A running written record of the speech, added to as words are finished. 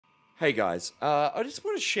Hey guys, I just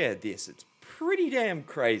want to share this. It's pretty damn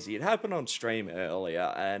crazy. It happened on stream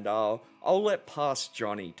earlier, and I'll let past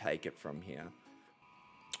Johnny take it from here.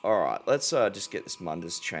 All right, let's just get this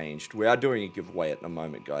Mundus changed. We are doing a giveaway at the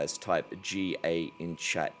moment, guys. Type GA in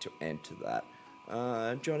chat to enter that.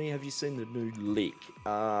 Johnny, have you seen the new leak?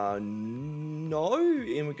 No.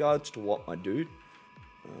 In regards to what, my dude?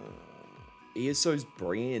 ESO's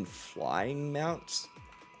bringing in flying mounts?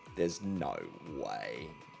 There's no way.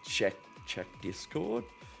 Check Discord.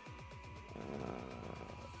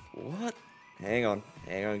 What? Hang on,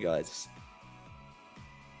 guys.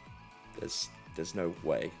 There's no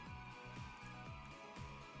way.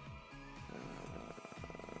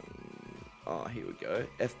 Oh, here we go.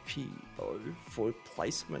 FPO for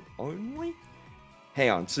placement only? Hang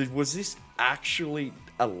on, so was this actually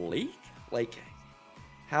a leak? Like,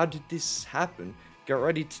 how did this happen? Get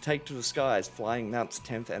ready to take to the skies. Flying Mount's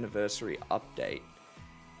 10th anniversary update.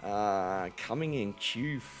 Coming in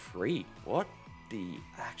Q3. What the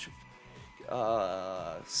actual...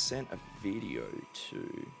 sent a video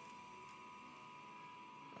to...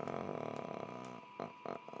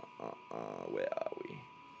 where are we?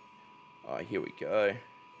 Oh, here we go.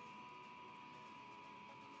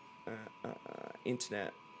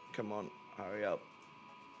 Internet, come on, hurry up.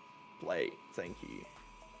 Play, thank you.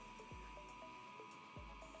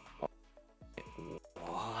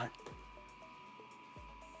 What?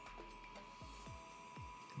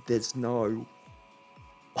 There's no...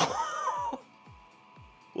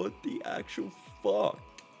 What the actual fuck?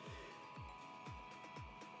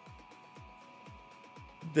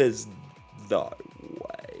 There's no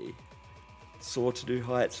way. Soar to new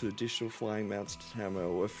heights with additional flying mounts to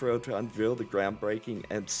Tamriel. We're thrilled to unveil the groundbreaking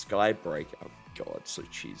and skybreak. Oh god, so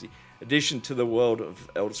cheesy. Addition to the world of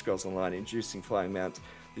Elder Scrolls Online, introducing flying mounts.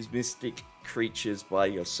 These mystic creatures by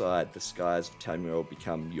your side. The skies of Tamriel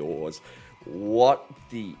become yours. What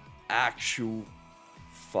the actual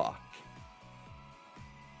fuck?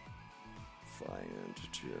 Flying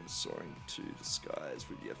into soaring to the skies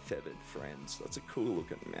with your feathered friends. That's a cool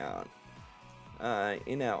looking mount.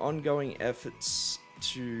 In our ongoing efforts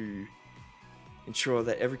to ensure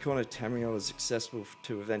that every corner of Tamriel is accessible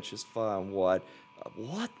to adventures far and wide.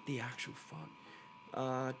 What the actual fuck?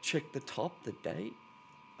 Check the top, the date.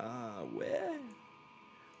 Where?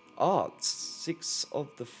 Oh, it's 6 of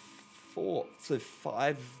the 4th, so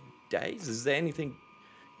 5 days. Is there anything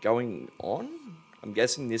going on? I'm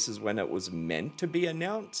guessing this is when it was meant to be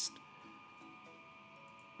announced.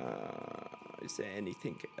 Is there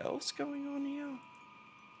anything else going on here?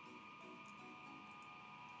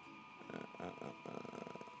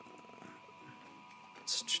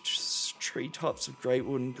 Treetops of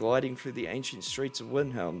Greatwood and gliding through the ancient streets of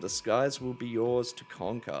Windhelm. The skies will be yours to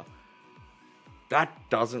conquer. That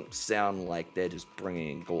doesn't sound like they're just bringing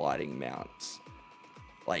in gliding mounts.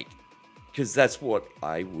 Like, because that's what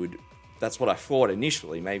I thought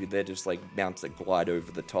initially. Maybe they're just like mounts that glide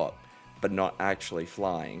over the top, but not actually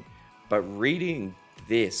flying. But reading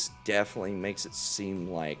this definitely makes it seem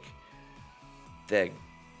like they're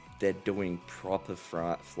doing proper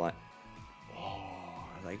flight. Oh,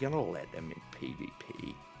 are they gonna let them in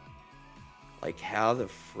PvP? Like, how the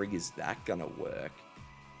frig is that gonna work?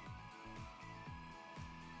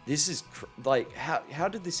 This is like, how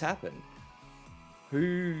did this happen?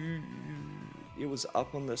 Who? It was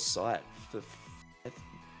up on the site for...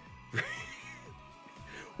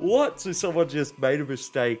 What? So someone just made a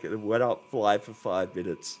mistake and went up live for 5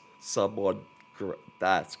 minutes. Someone...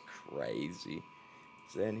 That's crazy.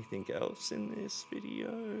 Is there anything else in this video?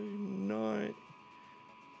 No.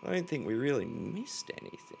 I don't think we really missed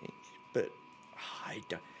anything. But... I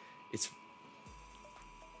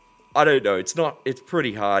don't know. It's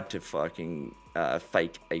pretty hard to fucking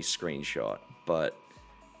fake a screenshot. But...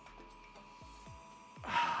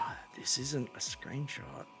 this isn't a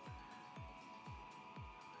screenshot.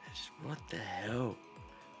 What the hell?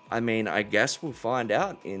 I mean, I guess we'll find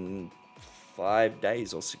out in 5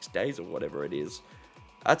 days or 6 days or whatever it is.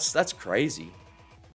 That's crazy.